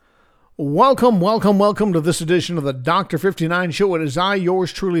Welcome to this edition of the Dr. 59 Show. It is I,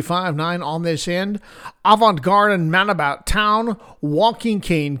 yours truly, 59 on this end, avant-garde and man about town, walking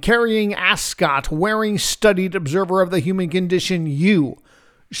cane, carrying ascot, wearing studied observer of the human condition, you,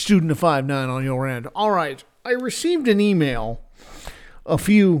 student of 59 on your end. All right, I received an email a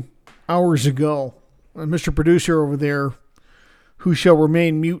few hours ago, Mr. Producer over there, who shall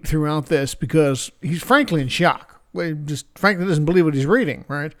remain mute throughout this because he's frankly in shock. He just frankly doesn't believe what he's reading,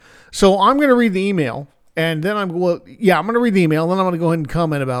 right? So I'm going to read the email, and then I'm going to read the email, and then I'm going to go ahead and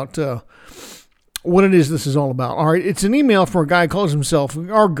comment about what it is this is all about. All right, it's an email from a guy who calls himself,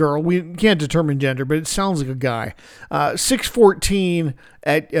 or girl, we can't determine gender, but it sounds like a guy, 614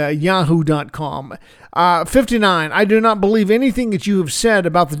 at yahoo.com. 59, I do not believe anything that you have said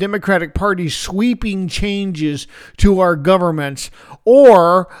about the Democratic Party's sweeping changes to our governments,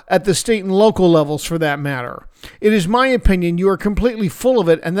 or at the state and local levels for that matter. It is my opinion you are completely full of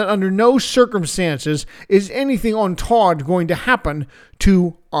it, and that under no circumstances is anything untoward going to happen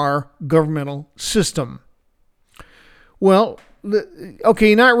to our governmental system. Well,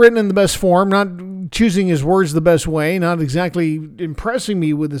 okay, not written in the best form, not choosing his words the best way, not exactly impressing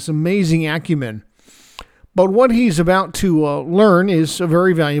me with this amazing acumen. But what he's about to learn is a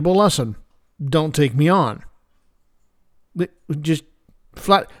very valuable lesson. Don't take me on. Just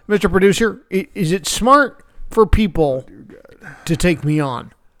flat, Mr. Producer, is it smart for people to take me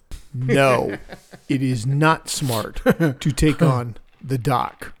on? No, it is not smart to take on the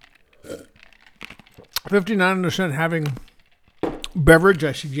doc. 59% having beverage.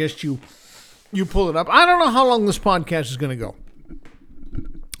 I suggest you pull it up. I don't know how long this podcast is going to go.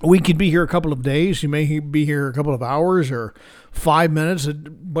 We could be here a couple of days. You may be here a couple of hours or 5 minutes.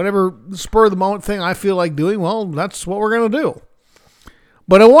 Whatever spur of the moment thing I feel like doing, well, that's what we're going to do.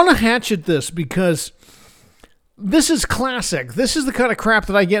 But I want to hatchet this because this is classic. This is the kind of crap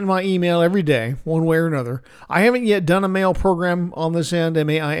that I get in my email every day, one way or another. I haven't yet done a mail program on this end,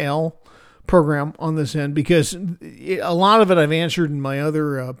 MAIL program on this end, because a lot of it I've answered in my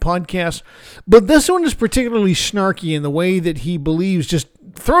other podcasts. But this one is particularly snarky in the way that he believes, just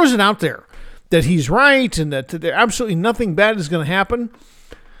throws it out there, that he's right and that there absolutely nothing bad is going to happen.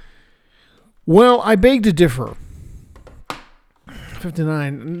 Well, I beg to differ.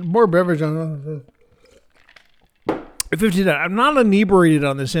 59, more beverage on 59. I'm not inebriated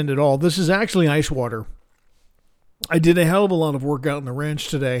on this end at all. This is actually ice water. I did a hell of a lot of work out in the ranch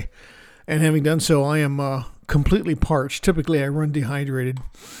today, and having done so, I am completely parched. Typically, I run dehydrated.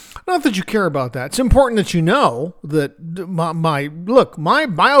 Not that you care about that. It's important that you know that my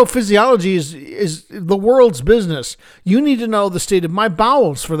biophysiology is the world's business. You need to know the state of my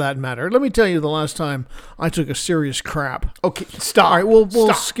bowels, for that matter. Let me tell you the last time I took a serious crap. Okay, stop. All right,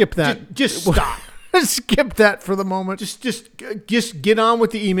 we'll skip that. Just stop. Skip that for the moment. Just get on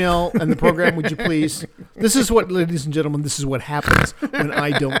with the email and the program, would you please? This is what, ladies and gentlemen, this is what happens when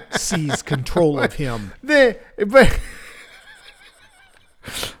I don't seize control of him.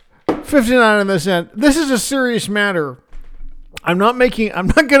 59 on this end. This is a serious matter. I'm not going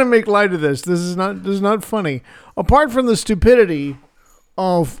to make light of this. This is not funny. Apart from the stupidity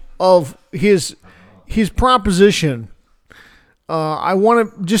of his proposition, I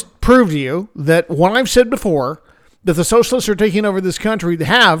want to just prove to you that what I've said before, that the socialists are taking over this country,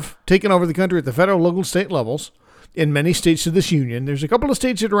 have taken over the country at the federal, local, state levels in many states of this union. There's a couple of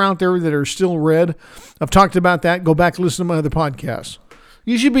states that are out there that are still red. I've talked about that. Go back and listen to my other podcasts.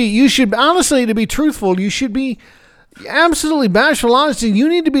 You should honestly, to be truthful, you should be absolutely bashful honesty. You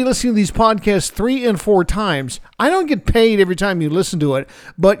need to be listening to these podcasts 3 and 4 times. I don't get paid every time you listen to it,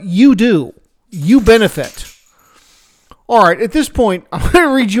 but you do. You benefit. All right, at this point, I'm going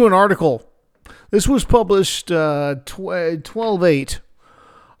to read you an article. This was published 12/8.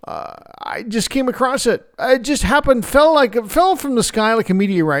 I just came across it. It just happened, fell from the sky like a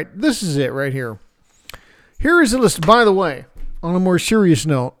meteorite. This is it right here. Here is a list. By the way, on a more serious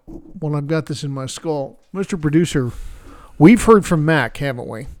note, well, I've got this in my skull. Mr. Producer, we've heard from Mac, haven't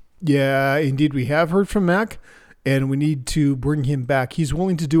we? Yeah, indeed we have heard from Mac, and we need to bring him back. He's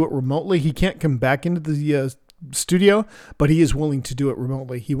willing to do it remotely. He can't come back into the studio, but he is willing to do it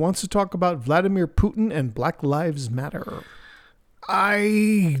remotely. He wants to talk about Vladimir Putin and Black Lives Matter.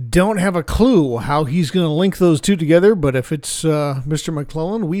 I don't have a clue how he's going to link those two together, but if it's Mr.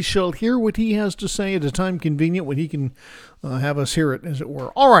 McClellan, we shall hear what he has to say at a time convenient when he can have us hear it, as it were.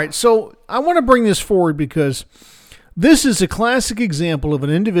 All right, so I want to bring this forward because This is a classic example of an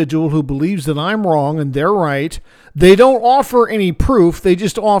individual who believes that I'm wrong and they're right. They don't offer any proof. They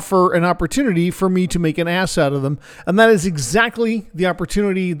just offer an opportunity for me to make an ass out of them. And that is exactly the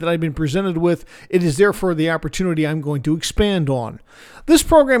opportunity that I've been presented with. It is therefore the opportunity I'm going to expand on. This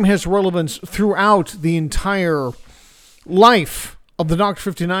program has relevance throughout the entire life of the Dr.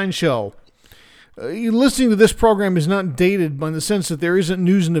 59 show. Listening to this program is not dated by the sense that there isn't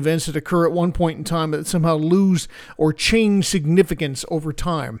news and events that occur at one point in time that somehow lose or change significance over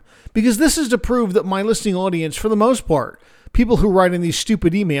time. Because this is to prove that my listening audience, for the most part, people who write in these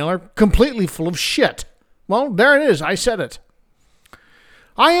stupid email are completely full of shit. Well, there it is. I said it.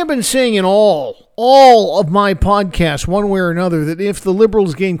 I have been saying in all of my podcasts, one way or another, that if the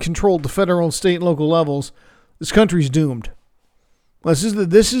liberals gain control at the federal, state, and local levels, this country's doomed.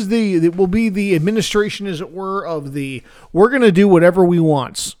 It will be the administration, as it were, of the, we're going to do whatever we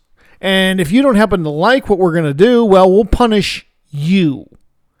want. And if you don't happen to like what we're going to do, well, we'll punish you.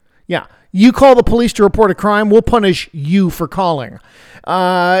 Yeah. You call the police to report a crime, we'll punish you for calling.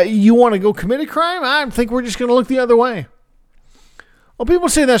 You want to go commit a crime? I think we're just going to look the other way. Well, people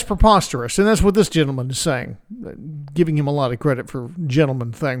say that's preposterous, and that's what this gentleman is saying. Giving him a lot of credit for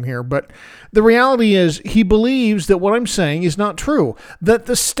gentleman thing here, but the reality is he believes that what I'm saying is not true. That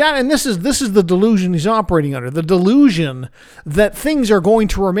and this is the delusion he's operating under. The delusion that things are going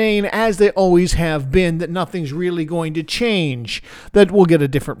to remain as they always have been, that nothing's really going to change, that we'll get a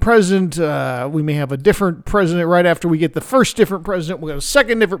different president, we may have a different president right after we get the first different president, we'll get a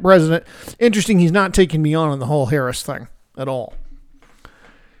second different president. Interesting, he's not taking me on the whole Harris thing at all.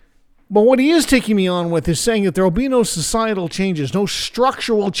 But what he is taking me on with is saying that there will be no societal changes, no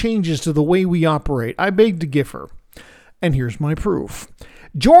structural changes to the way we operate. I beg to differ. And here's my proof.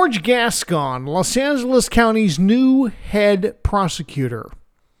 George Gascon, Los Angeles County's new head prosecutor.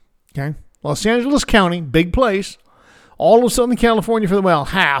 Okay? Los Angeles County, big place. All of Southern California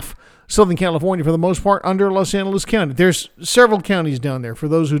half Southern California for the most part under Los Angeles County. There's several counties down there, for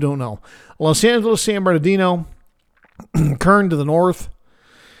those who don't know. Los Angeles, San Bernardino, Kern to the north,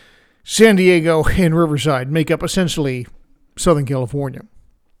 San Diego and Riverside make up essentially Southern California.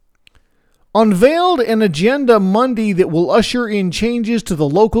 Unveiled an agenda Monday that will usher in changes to the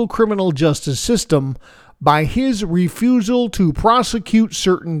local criminal justice system by his refusal to prosecute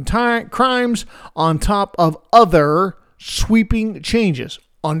certain crimes on top of other sweeping changes.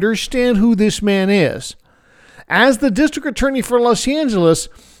 Understand who this man is. As the district attorney for Los Angeles,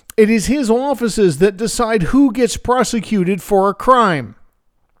 it is his offices that decide who gets prosecuted for a crime.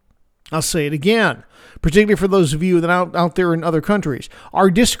 I'll say it again, particularly for those of you that are out there in other countries. Our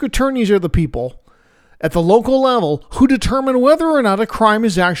district attorneys are the people at the local level who determine whether or not a crime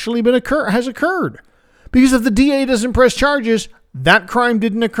has actually has occurred. Because if the DA doesn't press charges, that crime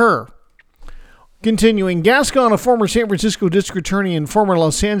didn't occur. Continuing, Gascon, a former San Francisco district attorney and former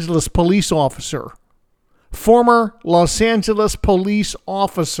Los Angeles police officer,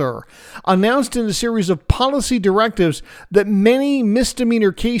 announced in a series of policy directives that many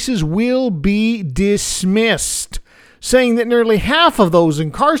misdemeanor cases will be dismissed, saying that nearly half of those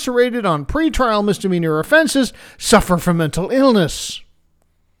incarcerated on pretrial misdemeanor offenses suffer from mental illness.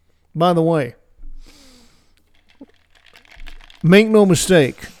 By the way, make no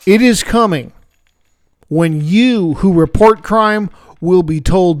mistake, it is coming when you who report crime will be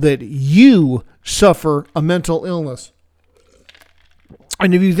told that you suffer a mental illness.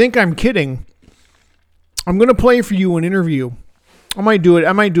 And if you think I'm kidding, I'm going to play for you an interview. I might do it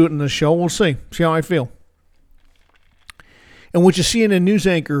in the show. We'll see how I feel. In which a CNN news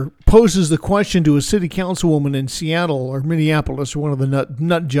anchor poses the question to a city councilwoman in Seattle or Minneapolis, or one of the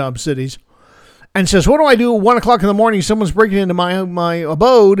nut job cities, and says, what do I do at 1 o'clock in the morning? Someone's breaking into my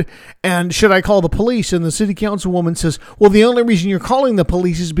abode, and should I call the police? And the city councilwoman says, well, the only reason you're calling the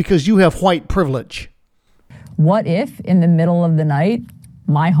police is because you have white privilege. What if in the middle of the night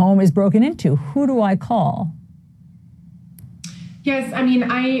my home is broken into? Who do I call? Yes, I mean,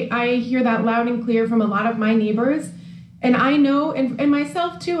 I hear that loud and clear from a lot of my neighbors. And I know, and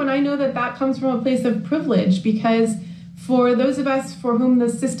myself too, and I know that comes from a place of privilege, because for those of us for whom the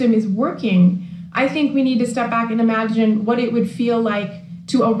system is working, I think we need to step back and imagine what it would feel like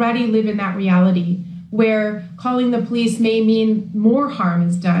to already live in that reality where calling the police may mean more harm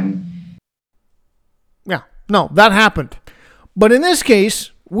is done. Yeah, no, that happened. But in this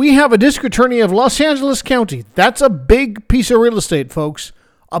case, we have a district attorney of Los Angeles County. That's a big piece of real estate, folks.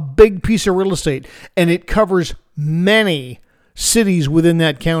 A big piece of real estate. And it covers many cities within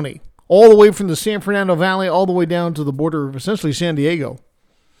that county, all the way from the San Fernando Valley all the way down to the border of essentially San Diego.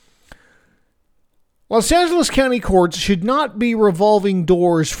 Los Angeles County courts should not be revolving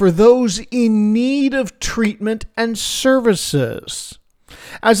doors for those in need of treatment and services.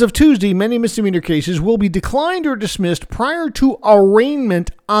 As of Tuesday, many misdemeanor cases will be declined or dismissed prior to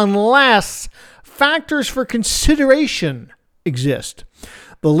arraignment unless factors for consideration exist.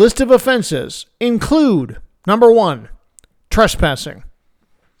 The list of offenses include, number 1, trespassing.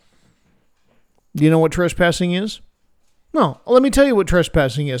 Do you know what trespassing is? No, let me tell you what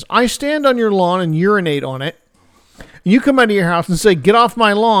trespassing is. I stand on your lawn and urinate on it. You come out of your house and say, get off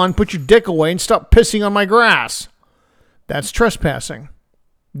my lawn, put your dick away, and stop pissing on my grass. That's trespassing.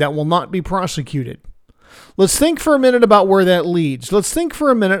 That will not be prosecuted. Let's think for a minute about where that leads. Let's think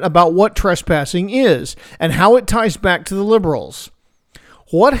for a minute about what trespassing is and how it ties back to the liberals.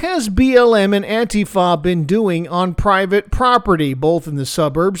 What has BLM and Antifa been doing on private property, both in the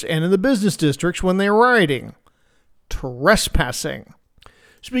suburbs and in the business districts when they're rioting? Trespassing.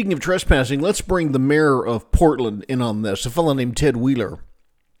 Speaking of trespassing, let's bring the mayor of Portland in on this, a fellow named Ted Wheeler.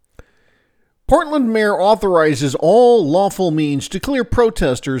 Portland mayor authorizes all lawful means to clear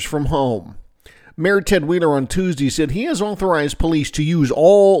protesters from home. Mayor Ted Wheeler on Tuesday said he has authorized police to use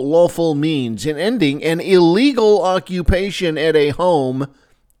all lawful means in ending an illegal occupation at a home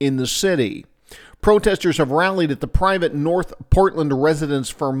in the city. Protesters have rallied at the private North Portland residence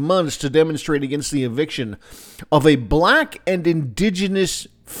for months to demonstrate against the eviction of a black and indigenous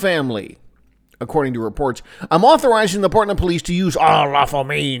family. According to reports, I'm authorizing the Portland police to use all lawful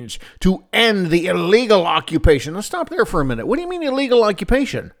means to end the illegal occupation. Let's stop there for a minute. What do you mean illegal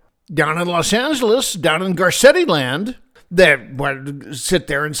occupation? Down in Los Angeles, down in Garcetti land, they sit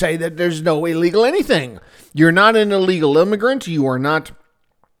there and say that there's no illegal anything. You're not an illegal immigrant. You are not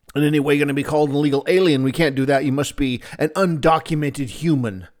in any way going to be called an illegal alien. We can't do that. You must be an undocumented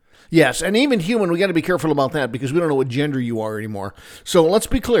human. Yes, and even human, we got to be careful about that because we don't know what gender you are anymore. So let's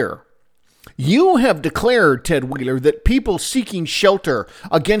be clear. You have declared, Ted Wheeler, that people seeking shelter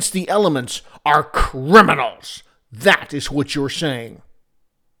against the elements are criminals. That is what you're saying.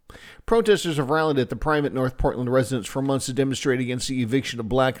 Protesters have rallied at the private North Portland residence for months to demonstrate against the eviction of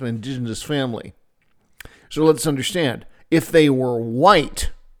black and indigenous family. So let's understand, if they were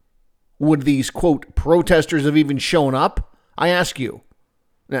white, would these, quote, protesters have even shown up? I ask you.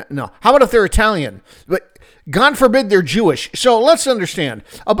 No. How about if they're Italian? But God forbid they're Jewish. So let's understand.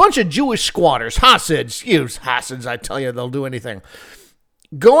 A bunch of Jewish squatters, Hasids, I tell you, they'll do anything.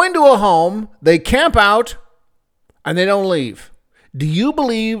 Go into a home, they camp out, and they don't leave. Do you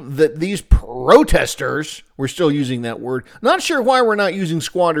believe that these protesters, we're still using that word, not sure why we're not using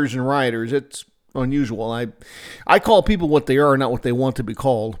squatters and rioters. It's unusual. I call people what they are, not what they want to be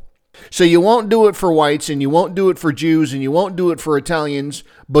called. So you won't do it for whites, and you won't do it for Jews, and you won't do it for Italians,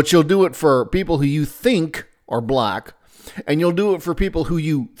 but you'll do it for people who you think are black, and you'll do it for people who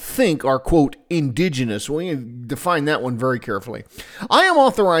you think are, quote, indigenous. We define that one very carefully. I am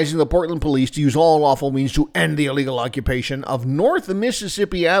authorizing the Portland police to use all lawful means to end the illegal occupation of North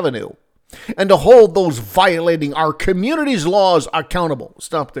Mississippi Avenue and to hold those violating our community's laws accountable.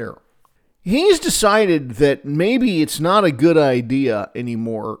 Stop there. He's decided that maybe it's not a good idea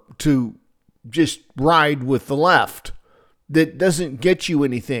anymore to just ride with the left. That doesn't get you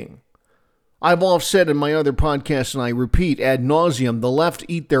anything. I've all said in my other podcasts, and I repeat ad nauseum, the left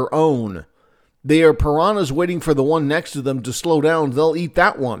eat their own. They are piranhas waiting for the one next to them to slow down. They'll eat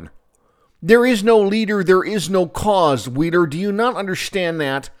that one. There is no leader. There is no cause. Wheeler, do you not understand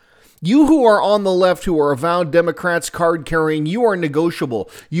that? You who are on the left, who are avowed Democrats, card-carrying, you are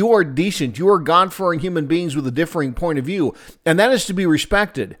negotiable. You are decent. You are God-fearing human beings with a differing point of view, and that is to be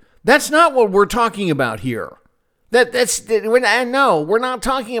respected. That's not what we're talking about here. We're not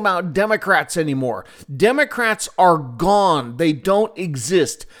talking about Democrats anymore. Democrats are gone. They don't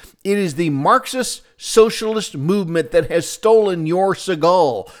exist. It is the Marxist socialist movement that has stolen your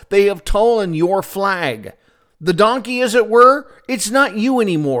Seagull. They have stolen your flag. The donkey, as it were, it's not you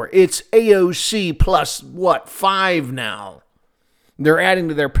anymore. It's AOC plus, 5 now. They're adding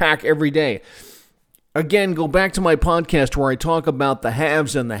to their pack every day. Again, go back to my podcast where I talk about the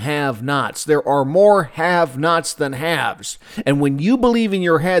haves and the have-nots. There are more have-nots than haves. And when you believe in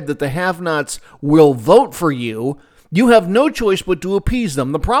your head that the have-nots will vote for you, you have no choice but to appease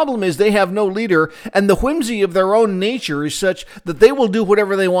them. The problem is they have no leader, and the whimsy of their own nature is such that they will do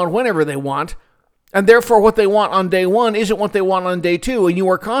whatever they want whenever they want. And therefore, what they want on day one isn't what they want on day two. And you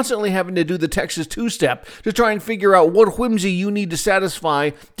are constantly having to do the Texas two-step to try and figure out what whimsy you need to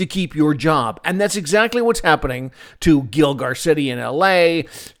satisfy to keep your job. And that's exactly what's happening to Gil Garcetti in L.A.,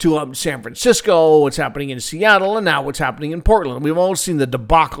 to San Francisco, what's happening in Seattle, and now what's happening in Portland. We've all seen the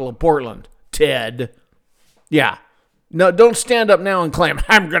debacle of Portland. Ted. Yeah. No, don't stand up now and claim,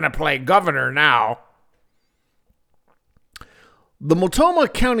 I'm going to play governor now. The Multnomah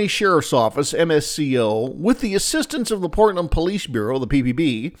County Sheriff's Office, MSCO, with the assistance of the Portland Police Bureau, the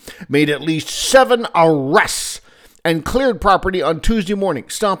PPB, made at least 7 arrests and cleared property on Tuesday morning.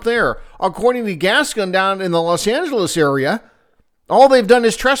 Stop there. According to Gascon down in the Los Angeles area, all they've done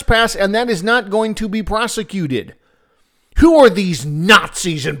is trespass, and that is not going to be prosecuted. Who are these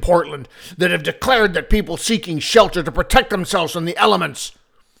Nazis in Portland that have declared that people seeking shelter to protect themselves from the elements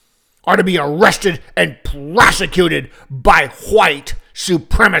are to be arrested and prosecuted by white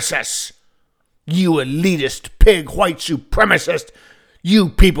supremacists? You elitist, pig, white supremacist. You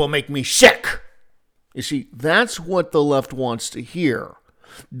people make me sick. You see, that's what the left wants to hear.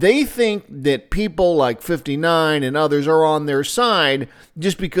 They think that people like 59 and others are on their side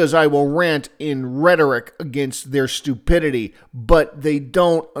just because I will rant in rhetoric against their stupidity, but they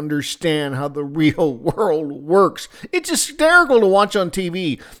don't understand how the real world works. It's hysterical to watch on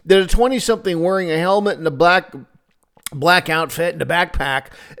TV that a 20-something wearing a helmet and a black outfit and a backpack,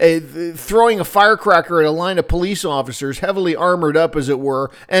 throwing a firecracker at a line of police officers, heavily armored up as it were,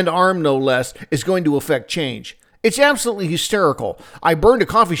 and armed no less, is going to affect change. It's absolutely hysterical. I burned a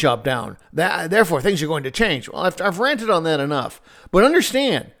coffee shop down. Therefore, things are going to change. Well, I've ranted on that enough. But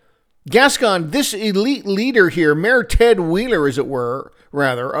understand, Gascon, this elite leader here, Mayor Ted Wheeler, as it were,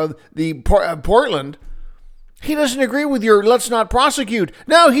 rather, of the Portland, he doesn't agree with your let's not prosecute.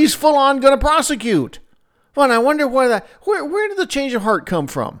 No, he's full on going to prosecute. Well, and I wonder where did the change of heart come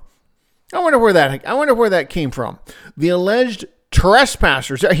from? I wonder where that came from. The alleged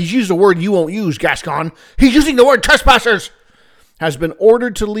trespassers, he's used a word you won't use, Gascon. He's using the word trespassers. Has been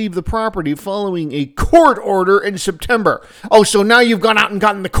ordered to leave the property following a court order in September. Oh, so now you've gone out and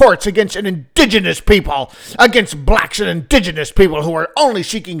gotten the courts against an indigenous people, against blacks and indigenous people who are only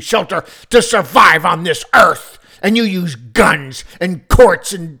seeking shelter to survive on this earth. And you use guns and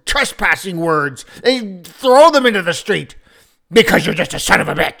courts and trespassing words and you throw them into the street because you're just a son of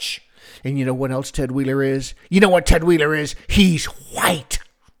a bitch. And you know what else Ted Wheeler is? You know what Ted Wheeler is? He's white.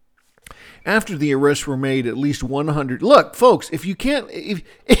 After the arrests were made, at least 100. Look, folks, if you can't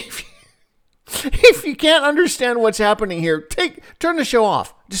understand what's happening here, turn the show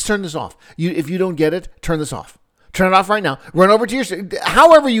off. Just turn this off. If you don't get it, turn this off. Turn it off right now. Run over to your...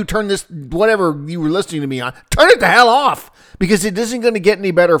 However you turn this, whatever you were listening to me on, turn it the hell off. Because it isn't going to get any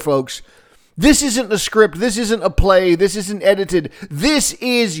better, folks. This isn't a script. This isn't a play. This isn't edited. This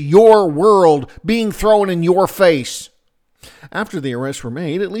is your world being thrown in your face. After the arrests were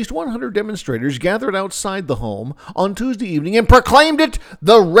made, at least 100 demonstrators gathered outside the home on Tuesday evening and proclaimed it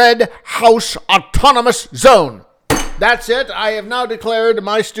the Red House Autonomous Zone. That's it. I have now declared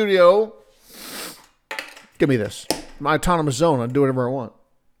my studio... Give me this. My autonomous zone. I'll do whatever I want.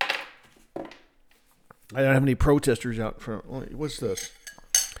 I don't have any protesters out front. What's this?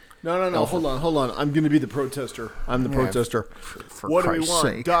 No. Oh, hold on. I'm going to be the protester. I'm the protester. For what do we Christ's want?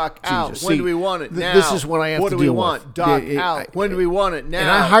 sake. Doc out. Jesus. When See, do we want it? Now. This is what I have what to do we deal want? with. Doc out. When do we want it? Now. And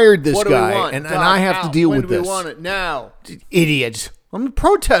I hired this what guy, do we want? and Doc I have out. to deal when with do this. We want it now. Idiots. I'm a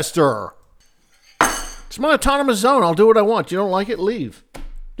protester. It's my autonomous zone. I'll do what I want. You don't like it? Leave.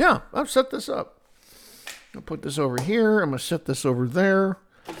 Yeah, I've set this up. I'll put this over here. I'm going to set this over there.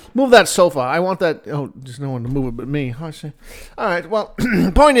 Move that sofa. I want that. Oh, there's no one to move it but me. I see. All right. Well,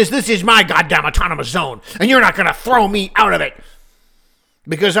 point is, this is my goddamn autonomous zone, and you're not going to throw me out of it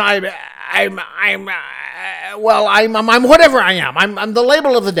because I'm whatever I am. I'm the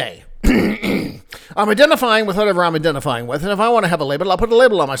label of the day. I'm identifying with whatever I'm identifying with, and if I want to have a label, I'll put a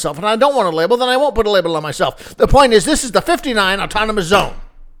label on myself. And I don't want a label, then I won't put a label on myself. The point is, this is the 59 autonomous zone.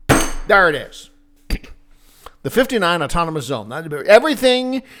 There it is. The 59 autonomous zone.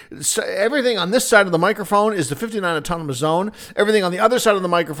 Everything on this side of the microphone is the 59 autonomous zone. Everything on the other side of the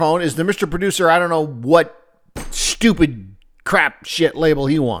microphone is the Mr. Producer, I don't know what stupid crap shit label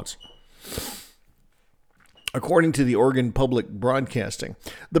he wants. According to the Oregon Public Broadcasting,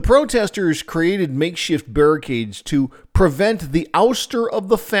 the protesters created makeshift barricades to prevent the ouster of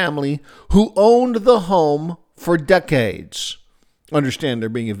the family who owned the home for decades. Understand they're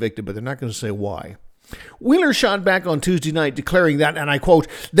being evicted, but they're not going to say why. Wheeler shot back on Tuesday night declaring that, and I quote,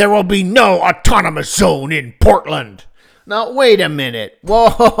 there will be no autonomous zone in Portland. Now, wait a minute.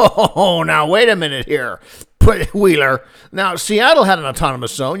 Whoa, now, wait a minute here, Wheeler. Now, Seattle had an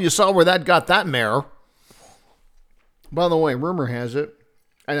autonomous zone. You saw where that got that mayor. By the way, rumor has it,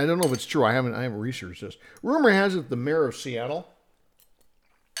 and I don't know if it's true. I haven't researched this. Rumor has it the mayor of Seattle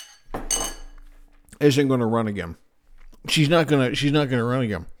isn't going to run again. She's not going to run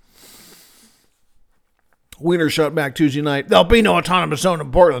again. Wheeler shot back Tuesday night. There'll be no autonomous zone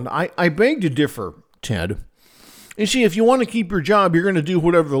in Portland. I beg to differ, Ted. You see, if you want to keep your job, you're going to do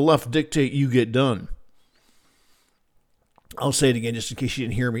whatever the left dictate you get done. I'll say it again just in case you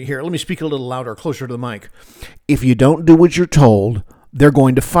didn't hear me. Here, let me speak a little louder, closer to the mic. If you don't do what you're told, they're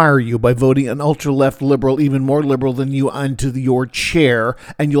going to fire you by voting an ultra-left liberal, even more liberal than you, onto your chair,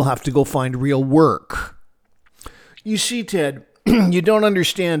 and you'll have to go find real work. You see, Ted, you don't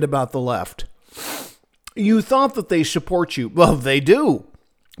understand about the left. You thought that they support you. Well, they do.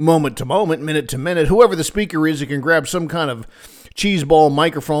 Moment to moment, minute to minute. Whoever the speaker is, you can grab some kind of cheeseball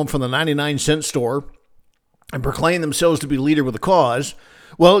microphone from the 99-cent store and proclaim themselves to be leader with a cause.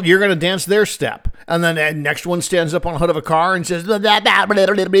 Well, you're going to dance their step. And then the next one stands up on the hood of a car and says, blah, blah, blah, blah,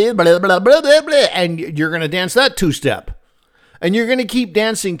 blah, blah, blah, blah, blah, blah, and you're going to dance that two-step. And you're going to keep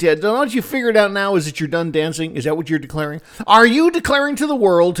dancing, Ted. Don't you figure it out now? Is that you're done dancing? Is that what you're declaring? Are you declaring to the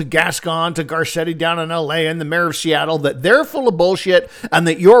world, to Gascon, to Garcetti down in L.A., and the mayor of Seattle, that they're full of bullshit and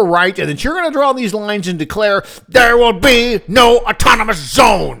that you're right, and that you're going to draw these lines and declare there will be no autonomous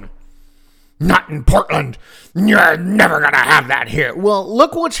zone? Not in Portland. You're never going to have that here. Well,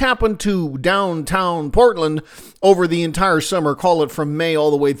 look what's happened to downtown Portland over the entire summer. Call it from May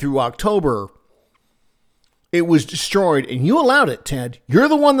all the way through October. It was destroyed, and you allowed it, Ted. You're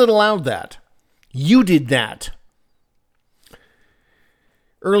the one that allowed that. You did that.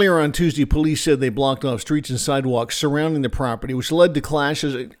 Earlier on Tuesday, police said they blocked off streets and sidewalks surrounding the property, which led to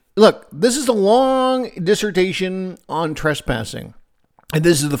clashes. Look, this is a long dissertation on trespassing. And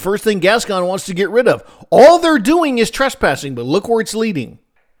this is the first thing Gascon wants to get rid of. All they're doing is trespassing, but look where it's leading.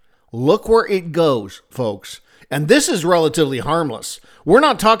 Look where it goes, folks. And this is relatively harmless. We're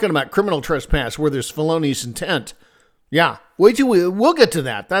not talking about criminal trespass where there's felonious intent. Yeah, wait till we'll get to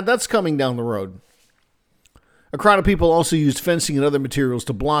that. That's coming down the road. A crowd of people also used fencing and other materials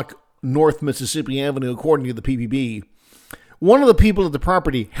to block North Mississippi Avenue, according to the PPB. One of the people at the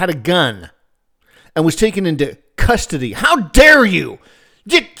property had a gun and was taken into custody. How dare you?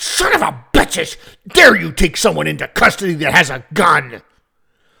 You son of a bitches! Dare you take someone into custody that has a gun?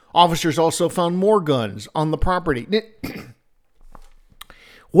 Officers also found more guns on the property.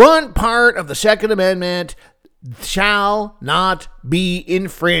 One part of the Second Amendment shall not be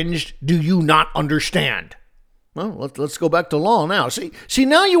infringed. Do you not understand? Well, let's go back to law now. See,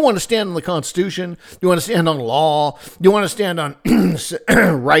 now you want to stand on the Constitution. You want to stand on law. You want to stand on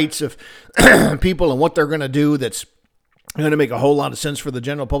rights of people and what they're going to do that's going to make a whole lot of sense for the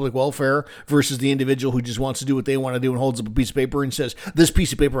general public welfare versus the individual who just wants to do what they want to do and holds up a piece of paper and says, this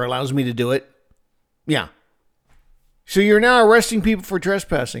piece of paper allows me to do it. Yeah. So you're now arresting people for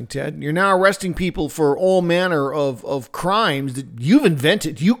trespassing, Ted. You're now arresting people for all manner of crimes that you've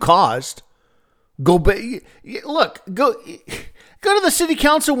invented, you caused. Go to the city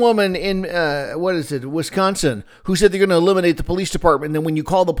councilwoman in, Wisconsin, who said they're going to eliminate the police department. And then when you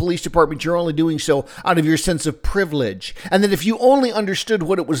call the police department, you're only doing so out of your sense of privilege. And that if you only understood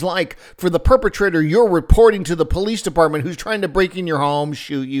what it was like for the perpetrator, you're reporting to the police department who's trying to break in your home,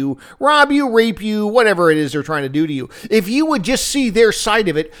 shoot you, rob you, rape you, whatever it is they're trying to do to you. If you would just see their side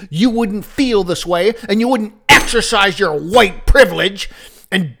of it, you wouldn't feel this way and you wouldn't exercise your white privilege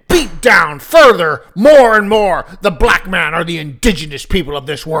and beat down further, more and more, the black man or the indigenous people of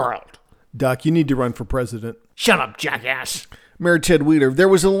this world. Doc, you need to run for president. Shut up, jackass. Mayor Ted Wheeler, there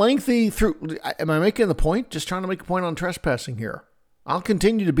was a lengthy am I making the point? Just trying to make a point on trespassing here. I'll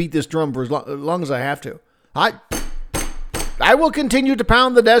continue to beat this drum for as long as I have to. I will continue to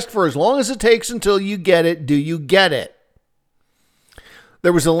pound the desk for as long as it takes until you get it. Do you get it?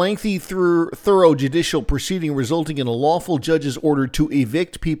 There was a lengthy, thorough judicial proceeding resulting in a lawful judge's order to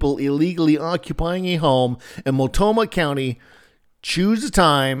evict people illegally occupying a home in Multnomah County. Choose the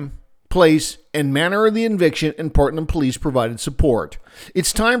time, place, and manner of the eviction, and Portland Police provided support.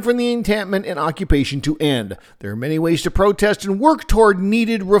 It's time for the encampment and occupation to end. There are many ways to protest and work toward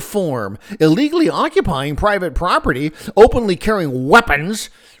needed reform. Illegally occupying private property, openly carrying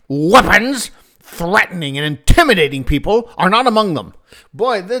weapons, threatening and intimidating people are not among them.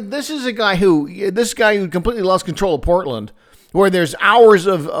 Boy, this guy who completely lost control of Portland, where there's hours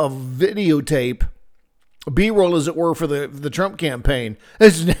of videotape, B-roll as it were, for the Trump campaign.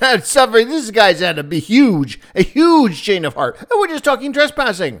 This guy's had a huge chain of heart. And we're just talking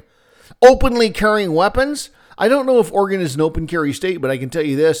trespassing. Openly carrying weapons. I don't know if Oregon is an open carry state, but I can tell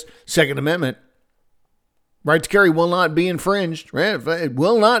you this, Second Amendment. Right to carry will not be infringed. Right? It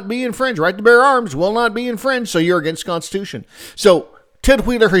will not be infringed. Right to bear arms will not be infringed. So you're against the Constitution. So Ted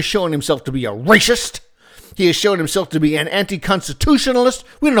Wheeler has shown himself to be a racist. He has shown himself to be an anti-constitutionalist.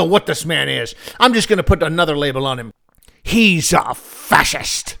 We don't know what this man is. I'm just going to put another label on him. He's a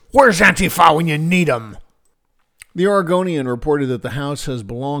fascist. Where's Antifa when you need him? The Oregonian reported that the house has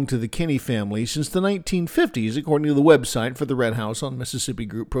belonged to the Kinney family since the 1950s, according to the website for the Red House on Mississippi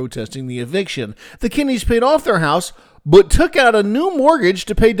group protesting the eviction. The Kinneys paid off their house, but took out a new mortgage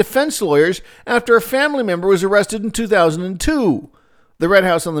to pay defense lawyers after a family member was arrested in 2002. The Red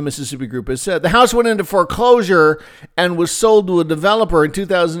House on the Mississippi group has said the house went into foreclosure and was sold to a developer in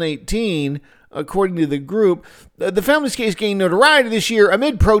 2018. According to the group, the family's case gained notoriety this year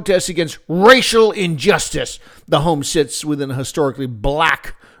amid protests against racial injustice. The home sits within a historically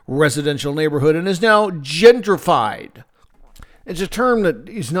black residential neighborhood and is now gentrified. It's a term that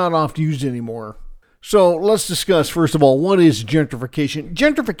is not often used anymore. So let's discuss, first of all, what is gentrification?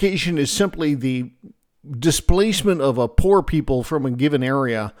 Gentrification is simply the displacement of a poor people from a given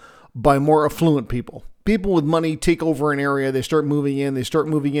area by more affluent people. People with money take over an area. They start moving in. They start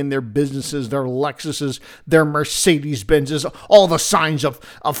moving in their businesses, their Lexuses, their Mercedes-Benzes, all the signs of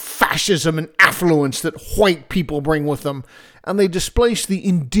fascism and affluence that white people bring with them. And they displace the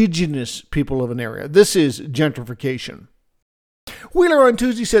indigenous people of an area. This is gentrification. Wheeler on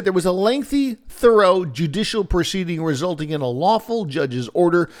Tuesday said there was a lengthy, thorough judicial proceeding resulting in a lawful judge's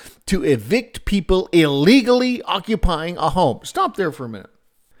order to evict people illegally occupying a home. Stop there for a minute.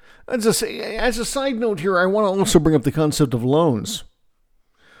 As a side note here, I want to also bring up the concept of loans.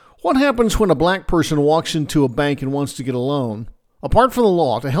 What happens when a black person walks into a bank and wants to get a loan? Apart from the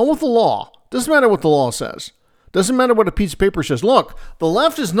law, to hell with the law. Doesn't matter what the law says. Doesn't matter what a piece of paper says. Look, the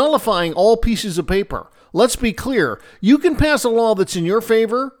left is nullifying all pieces of paper. Let's be clear. You can pass a law that's in your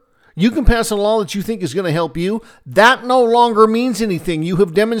favor. You can pass a law that you think is going to help you. That no longer means anything. You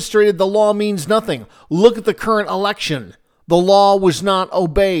have demonstrated the law means nothing. Look at the current election. The law was not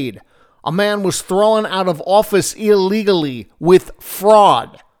obeyed. A man was thrown out of office illegally with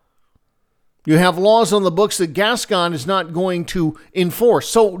fraud. You have laws on the books that Gascon is not going to enforce.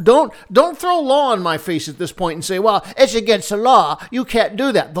 So don't throw law in my face at this point and say, well, it's against the law. You can't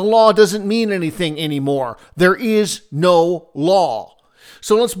do that. The law doesn't mean anything anymore. There is no law.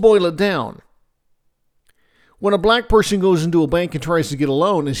 So let's boil it down. When a black person goes into a bank and tries to get a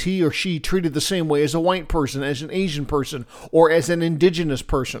loan, is he or she treated the same way as a white person, as an Asian person, or as an indigenous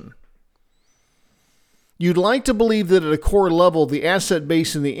person? You'd like to believe that at a core level, the asset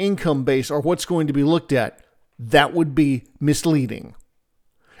base and the income base are what's going to be looked at. That would be misleading.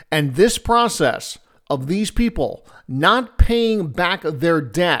 And this process of these people not paying back their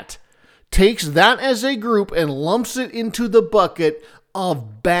debt takes that as a group and lumps it into the bucket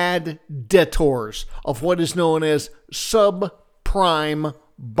of bad debtors, of what is known as subprime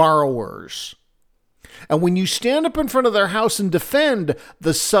borrowers. And when you stand up in front of their house and defend the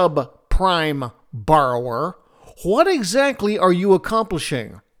subprime borrower, what exactly are you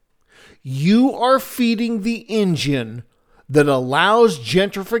accomplishing? You are feeding the engine that allows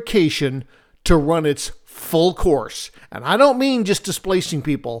gentrification to run its full course. And I don't mean just displacing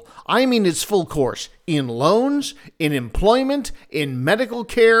people. I mean its full course in loans, in employment, in medical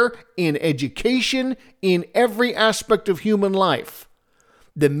care, in education, in every aspect of human life.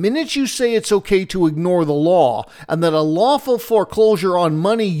 The minute you say it's okay to ignore the law and that a lawful foreclosure on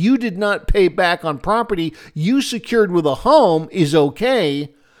money you did not pay back on property you secured with a home is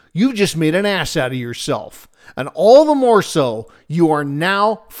okay, you've just made an ass out of yourself. And all the more so, you are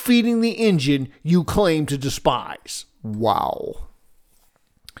now feeding the engine you claim to despise. Wow.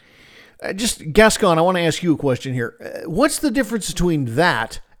 Just, Gascon, I want to ask you a question here. What's the difference between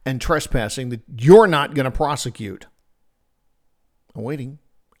that and trespassing that you're not going to prosecute? I'm waiting.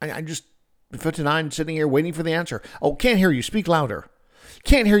 I'm just 59 sitting here waiting for the answer. Oh, can't hear you. Speak louder.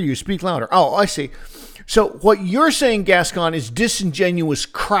 Can't hear you. Speak louder. Oh, I see. So what you're saying, Gascon, is disingenuous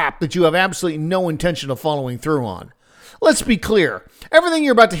crap that you have absolutely no intention of following through on. Let's be clear. Everything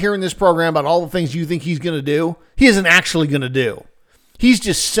you're about to hear in this program about all the things you think he's going to do, he isn't actually going to do. He's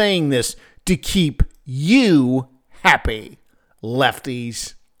just saying this to keep you happy,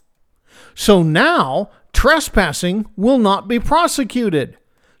 lefties. So now, trespassing will not be prosecuted.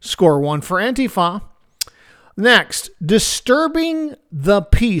 Score 1 for Antifa. Next, disturbing the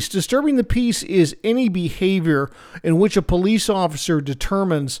peace. Disturbing the peace is any behavior in which a police officer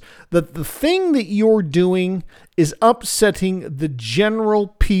determines that the thing that you're doing is upsetting the general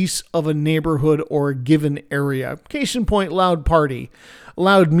peace of a neighborhood or a given area. Case in point, loud party,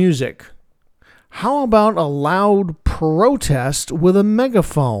 loud music. How about a loud protest with a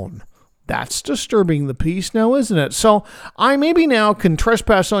megaphone? That's disturbing the peace now, isn't it? So I maybe now can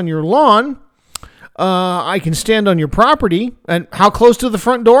trespass on your lawn. I can stand on your property. And how close to the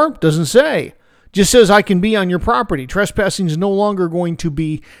front door? Doesn't say. Just says I can be on your property. Trespassing is no longer going to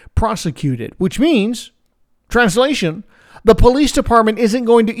be prosecuted, which means, translation, The police department isn't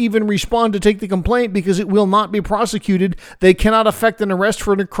going to even respond to take the complaint because it will not be prosecuted. They cannot effect an arrest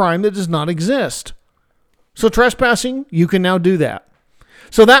for a crime that does not exist. So trespassing, you can now do that.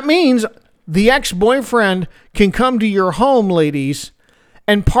 So that means the ex-boyfriend can come to your home, ladies,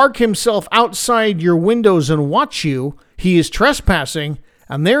 and park himself outside your windows and watch you. He is trespassing,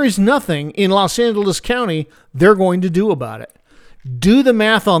 and there is nothing in Los Angeles County they're going to do about it. Do the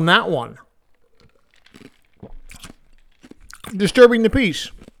math on that one. Disturbing the peace.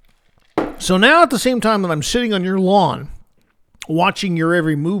 So now at the same time that I'm sitting on your lawn, watching your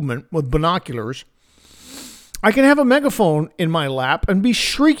every movement with binoculars, I can have a megaphone in my lap and be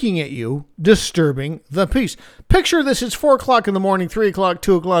shrieking at you, disturbing the peace. Picture this, it's 4 o'clock in the morning, 3 o'clock,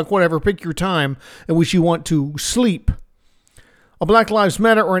 2 o'clock, whatever, pick your time at which you want to sleep. A Black Lives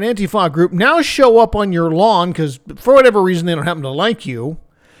Matter or an Antifa group now show up on your lawn because for whatever reason they don't happen to like you,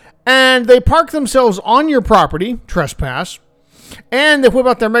 and they park themselves on your property, trespass, and they whip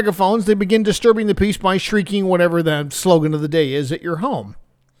out their megaphones. They begin disturbing the peace by shrieking whatever the slogan of the day is at your home.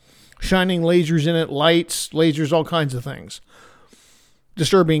 Shining lasers in it, lights, lasers, all kinds of things.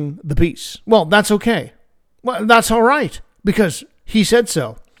 Disturbing the peace. Well, that's okay. Well, that's all right, because he said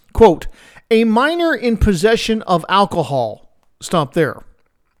so. Quote, a minor in possession of alcohol. Stop there.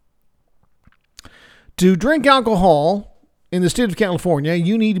 To drink alcohol in the state of California,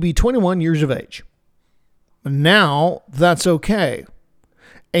 you need to be 21 years of age. Now, that's okay.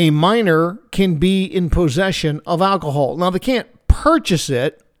 A minor can be in possession of alcohol. Now, they can't purchase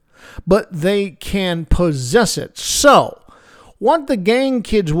it, but they can possess it. So, what the gang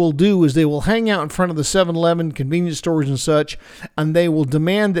kids will do is they will hang out in front of the 7-Eleven, convenience stores and such, and they will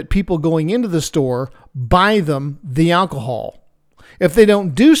demand that people going into the store buy them the alcohol. If they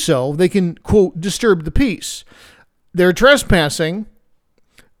don't do so, they can, quote, disturb the peace. They're trespassing,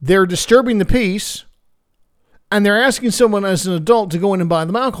 they're disturbing the peace, and they're asking someone as an adult to go in and buy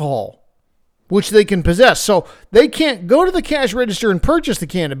them alcohol, which they can possess. So they can't go to the cash register and purchase the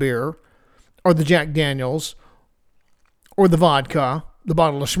can of beer or the Jack Daniels or the vodka, the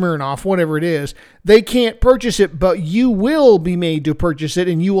bottle of Smirnoff, whatever it is. They can't purchase it, but you will be made to purchase it,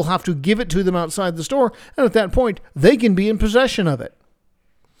 and you will have to give it to them outside the store. And at that point, they can be in possession of it.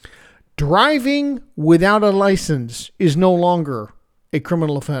 Driving without a license is no longer a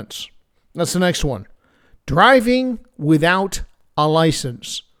criminal offense. That's the next one. Driving without a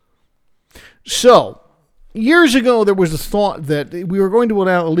license. So, years ago, there was a thought that we were going to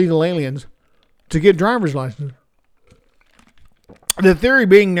allow illegal aliens to get driver's license. The theory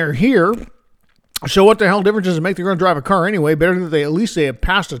being they're here, so what the hell difference does it make? They're going to drive a car anyway. Better that they at least they have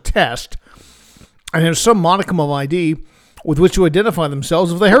passed a test and have some modicum of ID with which to identify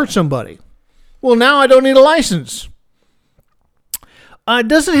themselves if they hurt somebody. Well, now I don't need a license. It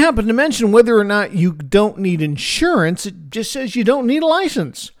doesn't happen to mention whether or not you don't need insurance. It just says you don't need a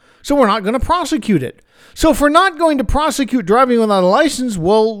license. So we're not going to prosecute it. So if we're not going to prosecute driving without a license,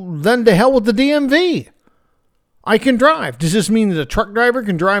 well, then to hell with the DMV. I can drive. Does this mean that a truck driver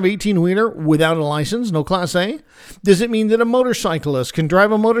can drive 18-wheeler without a license, no Class A? Does it mean that a motorcyclist can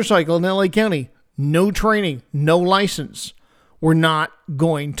drive a motorcycle in LA County? No training, no license. We're not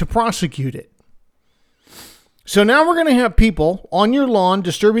going to prosecute it. So now we're going to have people on your lawn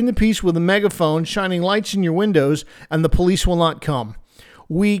disturbing the peace with a megaphone, shining lights in your windows, and the police will not come.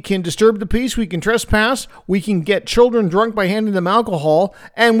 We can disturb the peace, we can trespass, we can get children drunk by handing them alcohol,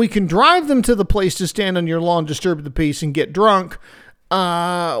 and we can drive them to the place to stand on your lawn, disturb the peace, and get drunk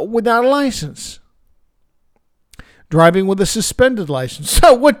without a license. Driving with a suspended license.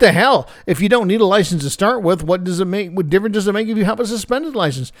 So what the hell? If you don't need a license to start with, what does it make? What difference does it make if you have a suspended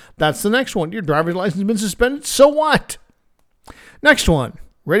license? That's the next one. Your driver's license has been suspended. So what? Next one.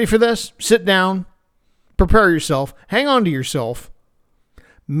 Ready for this? Sit down. Prepare yourself. Hang on to yourself.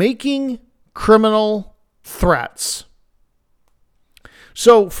 Making criminal threats.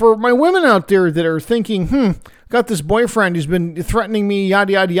 So for my women out there that are thinking, got this boyfriend who's been threatening me,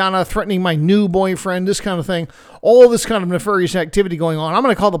 yada, yada, yada, threatening my new boyfriend, this kind of thing, all this kind of nefarious activity going on. I'm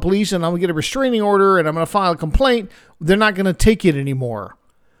going to call the police and I'm going to get a restraining order and I'm going to file a complaint. They're not going to take it anymore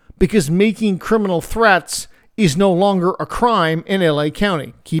because making criminal threats is no longer a crime in LA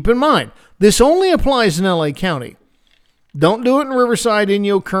County. Keep in mind, this only applies in LA County. Don't do it in Riverside,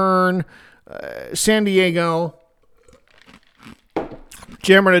 Inyo, Kern, San Diego,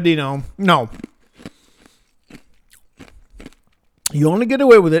 San Bernardino. No. You only get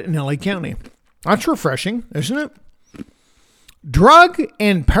away with it in LA County. That's refreshing, isn't it? Drug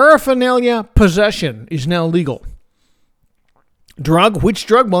and paraphernalia possession is now legal. Drug? Which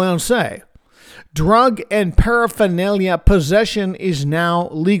drug? Well, I don't say. Drug and paraphernalia possession is now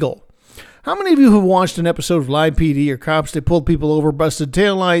legal. How many of you have watched an episode of Live PD or Cops? They pulled people over, busted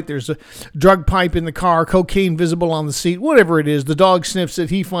taillight. There's a drug pipe in the car, cocaine visible on the seat, whatever it is. The dog sniffs it.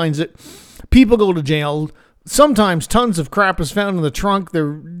 He finds it. People go to jail. Sometimes tons of crap is found in the trunk.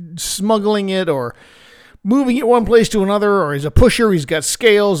 They're smuggling it or moving it one place to another, or he's a pusher. He's got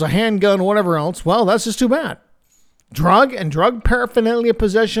scales, a handgun, whatever else. Well, that's just too bad. Drug and drug paraphernalia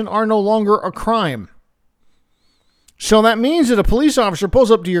possession are no longer a crime. So that means that a police officer pulls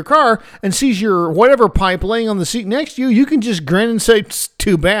up to your car and sees your whatever pipe laying on the seat next to you, you can just grin and say, it's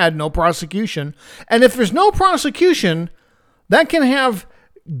too bad, no prosecution. And if there's no prosecution, that can have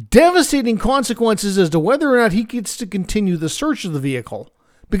devastating consequences as to whether or not he gets to continue the search of the vehicle,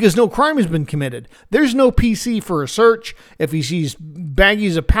 because no crime has been committed. There's no PC for a search. If he sees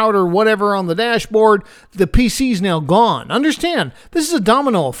baggies of powder, whatever on the dashboard, the PC's now gone. Understand, this is a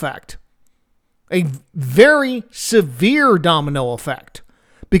domino effect. A very severe domino effect,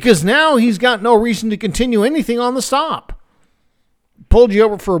 because now he's got no reason to continue anything on the stop. Pulled you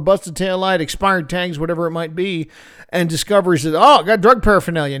over for a busted taillight, expired tags, whatever it might be, and discovers that, I got drug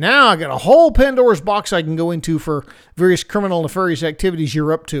paraphernalia. Now I got a whole Pandora's box I can go into for various criminal nefarious activities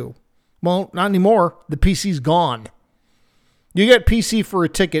you're up to. Well, not anymore. The PC's gone. You get PC for a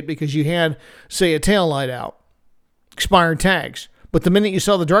ticket because you had, say, a taillight out, expired tags. But the minute you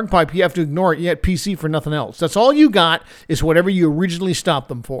saw the drug pipe, you have to ignore it. You had PC for nothing else. That's all you got is whatever you originally stopped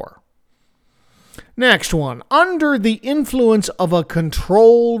them for. Next one. Under the influence of a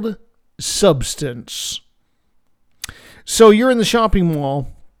controlled substance. So you're in the shopping mall.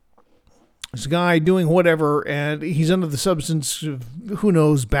 There's a guy doing whatever, and he's under the substance of, who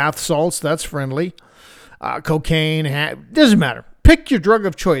knows, bath salts. That's friendly. Cocaine. Doesn't matter. Pick your drug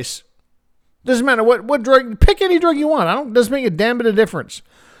of choice. Doesn't matter what drug. Pick any drug you want. Doesn't make a damn bit of difference.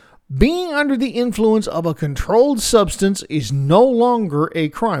 Being under the influence of a controlled substance is no longer a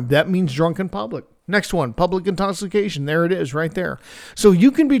crime. That means drunk in public. Next one, public intoxication. There it is, right there. So you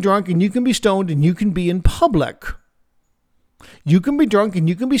can be drunk and you can be stoned and you can be in public. You can be drunk and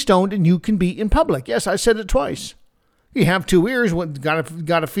you can be stoned and you can be in public. Yes, I said it twice. You have two ears. Got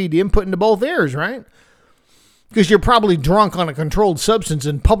to feed the input into both ears, right? Because you're probably drunk on a controlled substance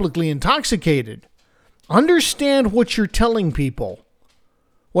and publicly intoxicated. Understand what you're telling people.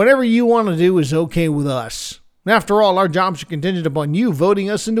 Whatever you want to do is okay with us. After all, our jobs are contingent upon you voting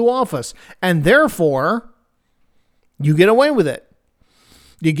us into office. And therefore, you get away with it.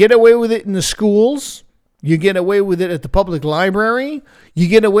 You get away with it in the schools. You get away with it at the public library. You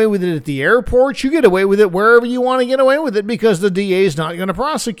get away with it at the airport. You get away with it wherever you want to get away with it because the DA is not going to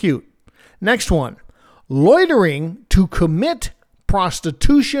prosecute. Next one. Loitering to commit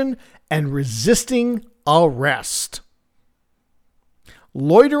prostitution and resisting arrest.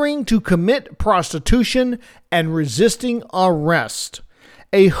 Loitering to commit prostitution and resisting arrest.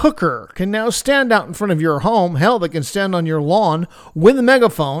 A hooker can now stand out in front of your home. Hell, they can stand on your lawn with a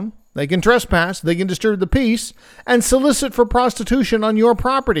megaphone. They can trespass. They can disturb the peace and solicit for prostitution on your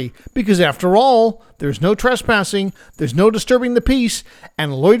property. Because after all, there's no trespassing. There's no disturbing the peace.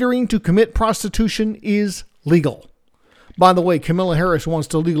 And loitering to commit prostitution is legal. By the way, Kamala Harris wants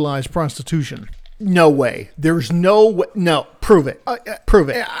to legalize prostitution. No way. There's no way. No, prove it. Prove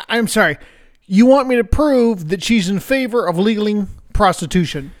it. I'm sorry. You want me to prove that she's in favor of legalizing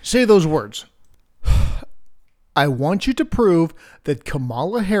prostitution? Say those words. I want you to prove that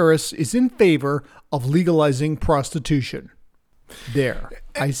Kamala Harris is in favor of legalizing prostitution. There.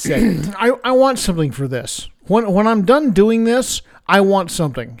 I said it. I want something for this. When I'm done doing this, I want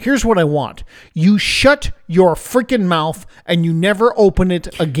something. Here's what I want. You shut your freaking mouth and you never open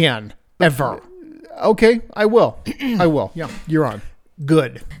it again. Ever. Okay, I will. I will. Yeah, you're on.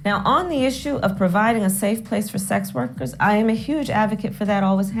 Good. Now, on the issue of providing a safe place for sex workers, I am a huge advocate for that,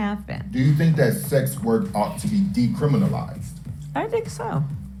 always have been. Do you think that sex work ought to be decriminalized? I think so.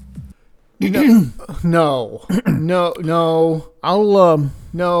 No. I'll,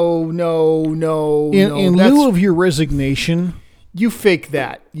 no. In lieu of your resignation, You fake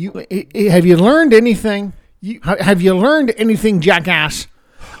that. have you learned anything? Have you learned anything, jackass?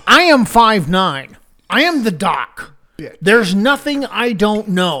 I am 5'9". I am the doc. There's nothing I don't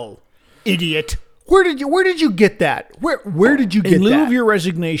know, idiot. Where did you get that? Where did you get that? In lieu of your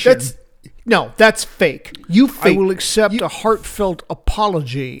resignation. That's fake. You fake. I will accept a heartfelt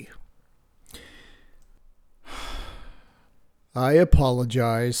apology. I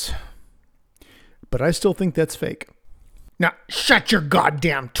apologize. But I still think that's fake. Now, shut your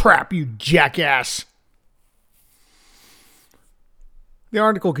goddamn trap, you jackass. The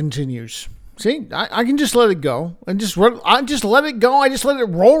article continues. See, I can just let it go. I just let it go. I just let it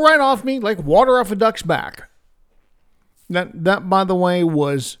roll right off me like water off a duck's back. That by the way,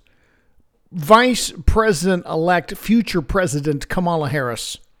 was Vice President-elect, future President Kamala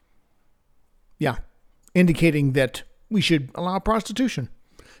Harris. Yeah, indicating that we should allow prostitution.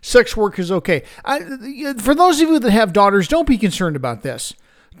 Sex work is okay. For those of you that have daughters, don't be concerned about this.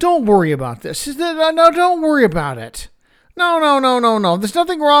 Don't worry about this. No, don't worry about it. No. There's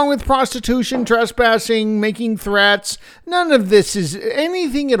nothing wrong with prostitution, trespassing, making threats. None of this is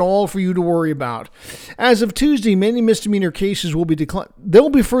anything at all for you to worry about. As of Tuesday, many misdemeanor cases will be declined. There will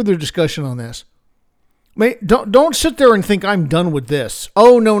be further discussion on this. Don't sit there and think I'm done with this.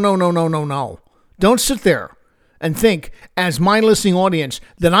 Oh, no. Don't sit there and think, as my listening audience,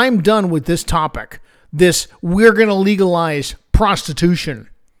 that I'm done with this topic. We're going to legalize prostitution.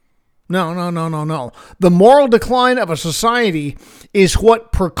 No. The moral decline of a society is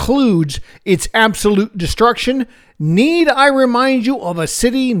what precludes its absolute destruction. Need I remind you of a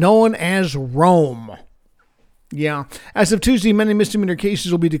city known as Rome? Yeah. As of Tuesday, many misdemeanor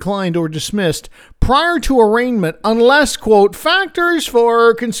cases will be declined or dismissed prior to arraignment unless, quote, factors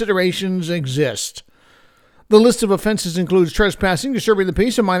for considerations exist. The list of offenses includes trespassing, disturbing the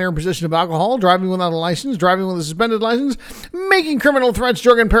peace, a minor in possession of alcohol, driving without a license, driving with a suspended license, making criminal threats,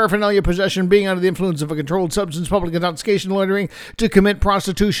 drug and paraphernalia possession, being under the influence of a controlled substance, public intoxication, loitering to commit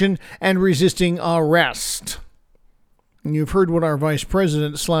prostitution, and resisting arrest. And you've heard what our vice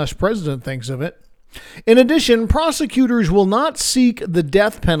president/president thinks of it. In addition, prosecutors will not seek the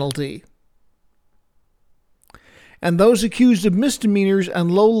death penalty. And those accused of misdemeanors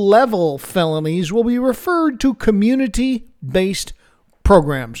and low-level felonies will be referred to community-based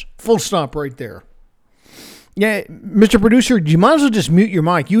programs. Full stop right there. Yeah, Mr. Producer, you might as well just mute your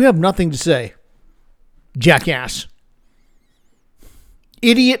mic. You have nothing to say. Jackass.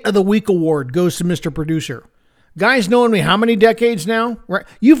 Idiot of the Week award goes to Mr. Producer. Guys knowing me how many decades now? Right?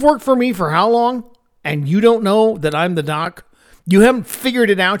 You've worked for me for how long? And you don't know that I'm the doc? You haven't figured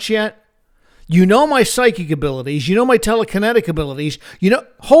it out yet? You know my psychic abilities. You know my telekinetic abilities.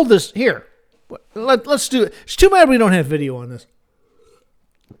 Hold this here. Let's do it. It's too bad we don't have video on this.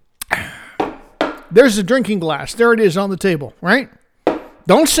 There's a drinking glass. There it is on the table, right?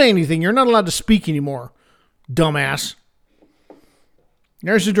 Don't say anything. You're not allowed to speak anymore, dumbass.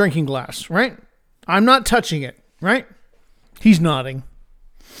 There's a drinking glass, right? I'm not touching it, right? He's nodding.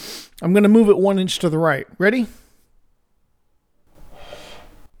 I'm going to move it 1 inch to the right. Ready?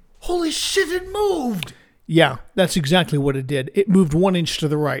 Holy shit, it moved! Yeah, that's exactly what it did. It moved 1 inch to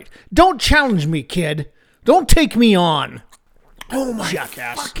the right. Don't challenge me, kid. Don't take me on. Oh my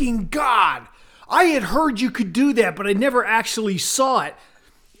Jackass. fucking God. I had heard you could do that, but I never actually saw it.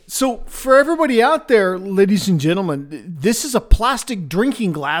 So for everybody out there, ladies and gentlemen, this is a plastic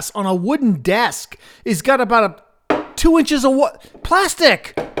drinking glass on a wooden desk. It's got about 2 inches of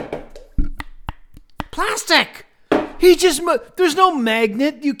plastic. Plastic. There's no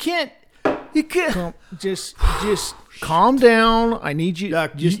magnet. You can't. Just calm down. I need you.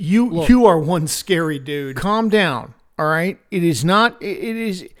 You are one scary dude. Calm down. All right. It is not. It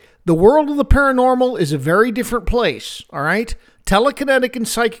is. The world of the paranormal is a very different place. All right. Telekinetic and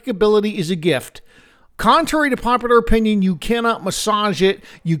psychic ability is a gift. Contrary to popular opinion, you cannot massage it.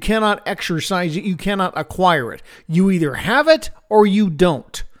 You cannot exercise it. You cannot acquire it. You either have it or you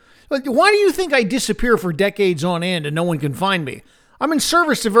don't. Why do you think I disappear for decades on end and no one can find me? I'm in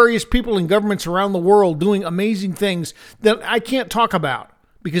service to various people and governments around the world doing amazing things that I can't talk about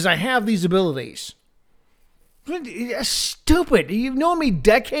because I have these abilities. Stupid. You've known me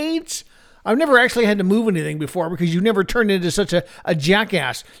decades? I've never actually had to move anything before because you never turned into such a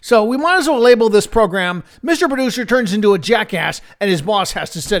jackass. So we might as well label this program, Mr. Producer turns into a jackass and his boss has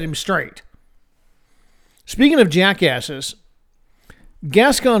to set him straight. Speaking of jackasses,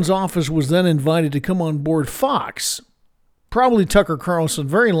 Gascon's office was then invited to come on board Fox. Probably Tucker Carlson,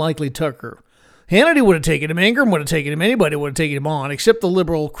 very likely Tucker. Hannity would have taken him. Ingram would have taken him. Anybody would have taken him on, except the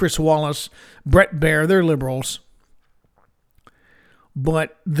liberal Chris Wallace, Brett Baer. They're liberals.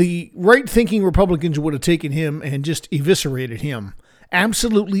 But the right-thinking Republicans would have taken him and just eviscerated him.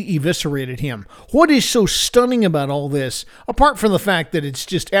 Absolutely eviscerated him. What is so stunning about all this, apart from the fact that it's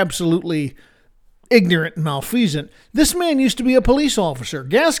just absolutely ignorant and malfeasant, this man used to be a police officer.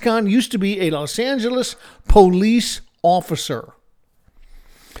 Gascon used to be a Los Angeles police officer.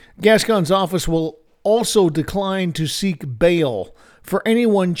 Gascon's office will also decline to seek bail for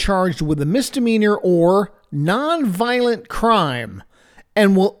anyone charged with a misdemeanor or non-violent crime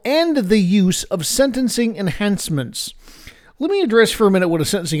and will end the use of sentencing enhancements. Let me address for a minute what a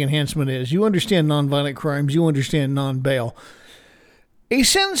sentencing enhancement is. You understand non-violent crimes. You understand non-bail. A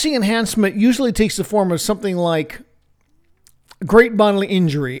sentencing enhancement usually takes the form of something like great bodily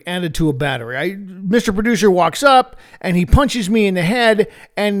injury added to a battery. Mr. Producer walks up and he punches me in the head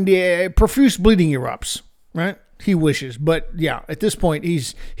and profuse bleeding erupts, right? He wishes. But yeah, at this point,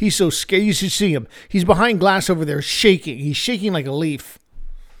 he's so scared. You should see him. He's behind glass over there shaking. He's shaking like a leaf.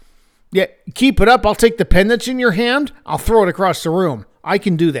 Yeah, keep it up. I'll take the pen that's in your hand. I'll throw it across the room. I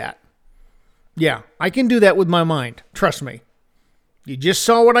can do that. Yeah, I can do that with my mind. Trust me. You just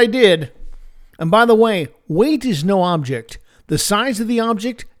saw what I did. And by the way, weight is no object. The size of the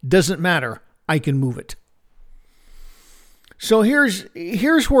object doesn't matter. I can move it. So here's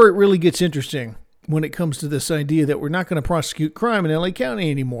where it really gets interesting when it comes to this idea that we're not going to prosecute crime in LA County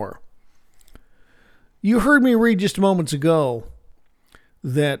anymore. You heard me read just moments ago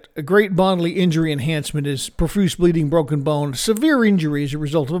that a great bodily injury enhancement is profuse bleeding, broken bone, severe injury as a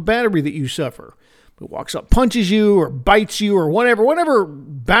result of a battery that you suffer. It walks up, punches you, or bites you, or whatever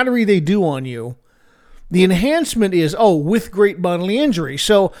battery they do on you. The enhancement is, with great bodily injury.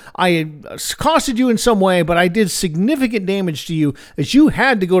 So I accosted you in some way, but I did significant damage to you that you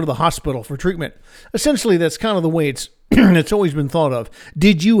had to go to the hospital for treatment. Essentially, that's kind of the way it's always been thought of.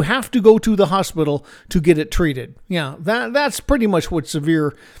 Did you have to go to the hospital to get it treated? Yeah, that's pretty much what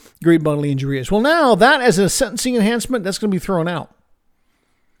severe great bodily injury is. Well, now that as a sentencing enhancement, that's going to be thrown out.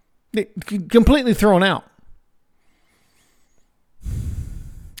 Completely thrown out.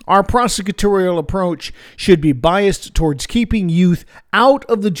 Our prosecutorial approach should be biased towards keeping youth out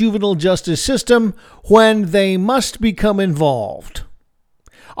of the juvenile justice system when they must become involved.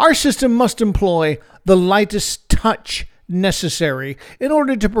 Our system must employ the lightest touch necessary in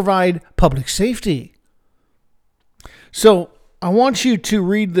order to provide public safety. So I want you to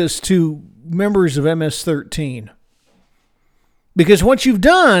read this to members of MS-13. Because what you've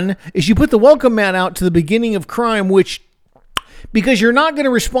done is you put the welcome mat out to the beginning of crime, which, because you're not going to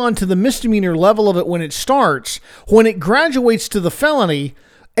respond to the misdemeanor level of it when it starts, when it graduates to the felony,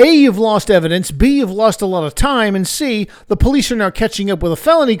 A, you've lost evidence, B, you've lost a lot of time, and C, the police are now catching up with a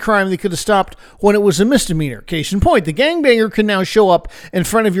felony crime they could have stopped when it was a misdemeanor. Case in point, the gangbanger can now show up in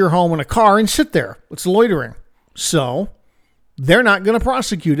front of your home in a car and sit there. It's loitering. So they're not going to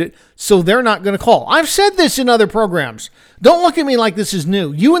prosecute it, so they're not going to call. I've said this in other programs. Don't look at me like this is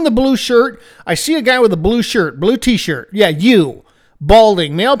new. You in the blue shirt, I see a guy with a blue shirt, blue t-shirt. Yeah, you.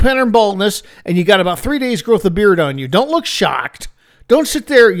 Balding, male pattern baldness, and you got about 3 days growth of beard on you. Don't look shocked. Don't sit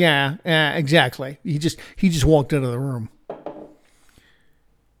there. Yeah, exactly. He just walked out of the room.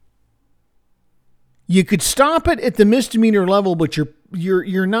 You could stop it at the misdemeanor level, but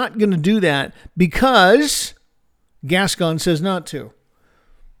you're not going to do that because Gascon says not to.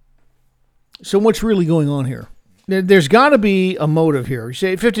 So what's really going on here? There's got to be a motive here. You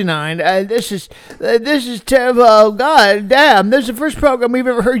say 59. This is terrible. Oh, God damn! This is the first program we've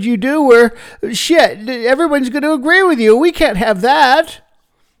ever heard you do where shit. Everyone's going to agree with you. We can't have that.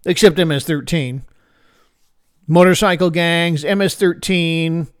 Except MS-13, motorcycle gangs,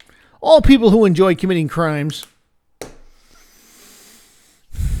 MS-13, all people who enjoy committing crimes.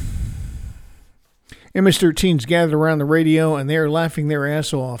 MS-13's gathered around the radio and they're laughing their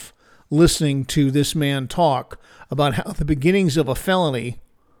ass off listening to this man talk about how the beginnings of a felony,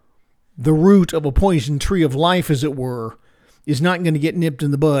 the root of a poison tree of life, as it were, is not going to get nipped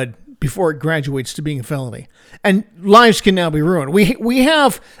in the bud before it graduates to being a felony. And lives can now be ruined. We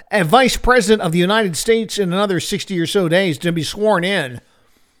have a vice president of the United States in another 60 or so days to be sworn in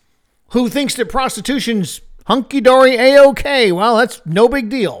who thinks that prostitution's hunky-dory A-OK. Well, that's no big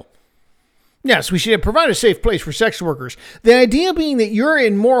deal. Yes, we should provide a safe place for sex workers. The idea being that you're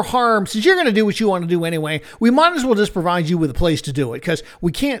in more harm, since you're going to do what you want to do anyway, we might as well just provide you with a place to do it, because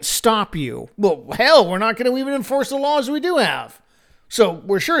we can't stop you. Well, hell, we're not going to even enforce the laws we do have. So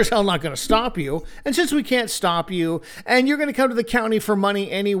we're sure as hell not going to stop you. And since we can't stop you, and you're going to come to the county for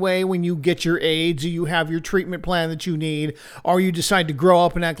money anyway when you get your AIDS, or you have your treatment plan that you need, or you decide to grow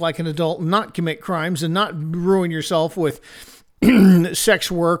up and act like an adult and not commit crimes and not ruin yourself with sex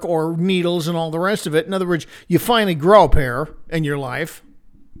work or needles and all the rest of it. In other words, you finally grow a pair in your life.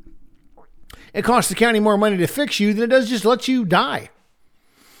 It costs the county more money to fix you than it does just let you die.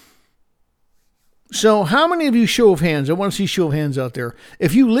 So how many of you, show of hands, I want to see show of hands out there.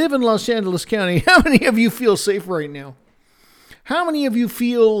 If you live in Los Angeles County, how many of you feel safe right now? How many of you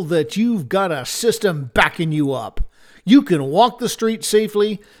feel that you've got a system backing you up? You can walk the street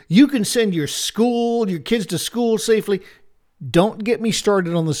safely. You can send your kids to school safely. Don't get me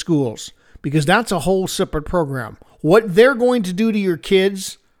started on the schools, because that's a whole separate program. What they're going to do to your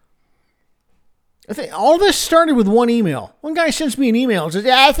kids, I think all this started with one email. One guy sends me an email and says,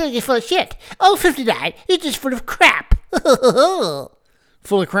 I think you're full of shit. Oh, 59, you're just full of crap.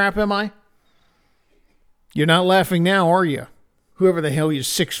 Full of crap, am I? You're not laughing now, are you? whoever the hell you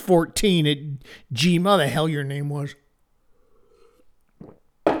 614 at Gmail, the hell your name was.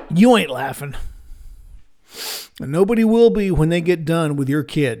 You ain't laughing. And nobody will be when they get done with your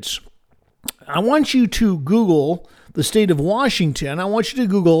kids. I want you to Google the state of Washington. I want you to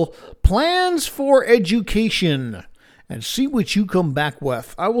Google plans for education and see what you come back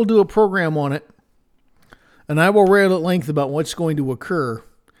with. I will do a program on it, and I will rail at length about what's going to occur.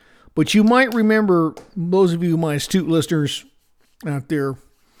 But you might remember, those of you, my astute listeners out there,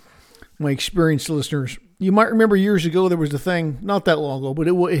 my experienced listeners, you might remember years ago there was a thing, not that long ago, but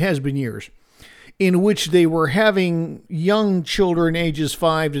it has been years, in which they were having young children ages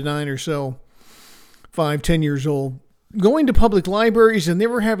 5 to 9 or so, 5, 10 years old, going to public libraries, and they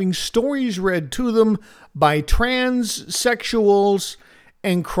were having stories read to them by transsexuals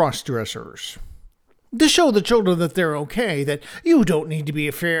and cross-dressers to show the children that they're okay, that you don't need to be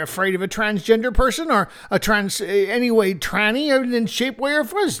afraid of a transgender person or a tranny in shape, way, or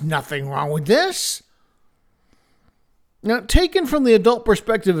form. There's nothing wrong with this. Now, taken from the adult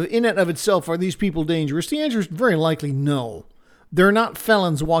perspective, in and of itself, are these people dangerous? The answer is very likely no. They're not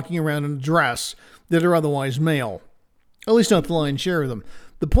felons walking around in a dress that are otherwise male. At least not the lion's share of them.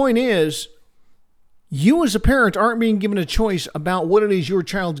 The point is, you as a parent aren't being given a choice about what it is your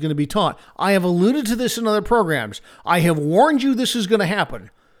child's going to be taught. I have alluded to this in other programs. I have warned you this is going to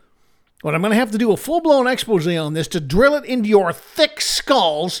happen. But I'm going to have to do a full-blown expose on this to drill it into your thick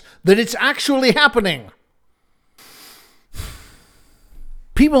skulls that it's actually happening.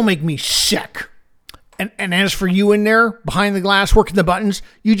 People make me sick. And as for you in there, behind the glass, working the buttons,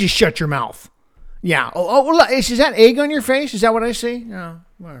 you just shut your mouth. Yeah. Is that egg on your face? Is that what I see? Yeah,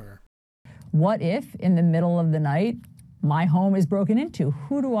 whatever. What if, in the middle of the night, my home is broken into?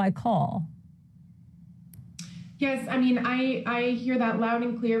 Who do I call? Yes, I mean, I hear that loud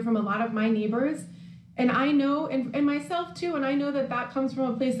and clear from a lot of my neighbors. And I know, and myself too, and I know that that comes from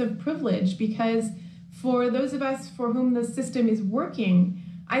a place of privilege, because for those of us for whom the system is working,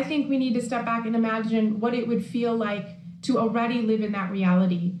 I think we need to step back and imagine what it would feel like to already live in that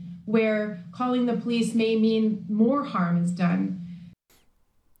reality, where calling the police may mean more harm is done.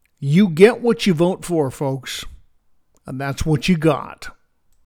 You get what you vote for, folks. And that's what you got.